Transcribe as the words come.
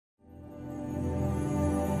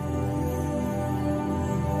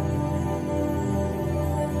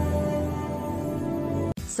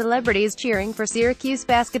Celebrities cheering for Syracuse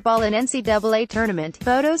basketball in NCAA Tournament.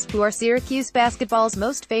 Photos. Who are Syracuse basketball's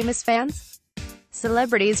most famous fans?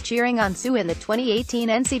 Celebrities cheering on Sioux in the 2018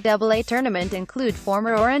 NCAA Tournament include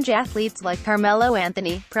former Orange athletes like Carmelo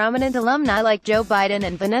Anthony, prominent alumni like Joe Biden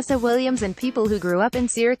and Vanessa Williams, and people who grew up in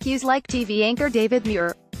Syracuse like TV anchor David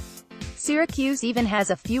Muir. Syracuse even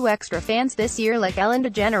has a few extra fans this year like Ellen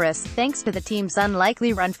DeGeneres, thanks to the team's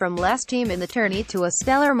unlikely run from last team in the tourney to a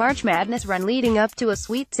stellar March Madness run leading up to a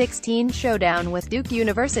Sweet 16 showdown with Duke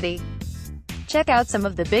University. Check out some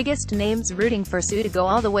of the biggest names rooting for Sioux to go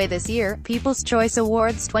all the way this year. People's Choice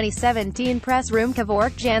Awards 2017 Press Room.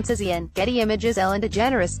 Kevork Jansazian. Getty Images. Ellen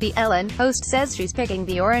DeGeneres. The Ellen host says she's picking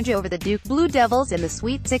the Orange over the Duke Blue Devils in the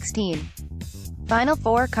Sweet 16. Final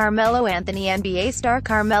Four. Carmelo Anthony. NBA star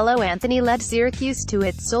Carmelo Anthony led Syracuse to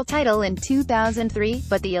its sole title in 2003,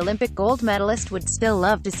 but the Olympic gold medalist would still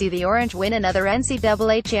love to see the Orange win another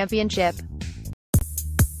NCAA championship.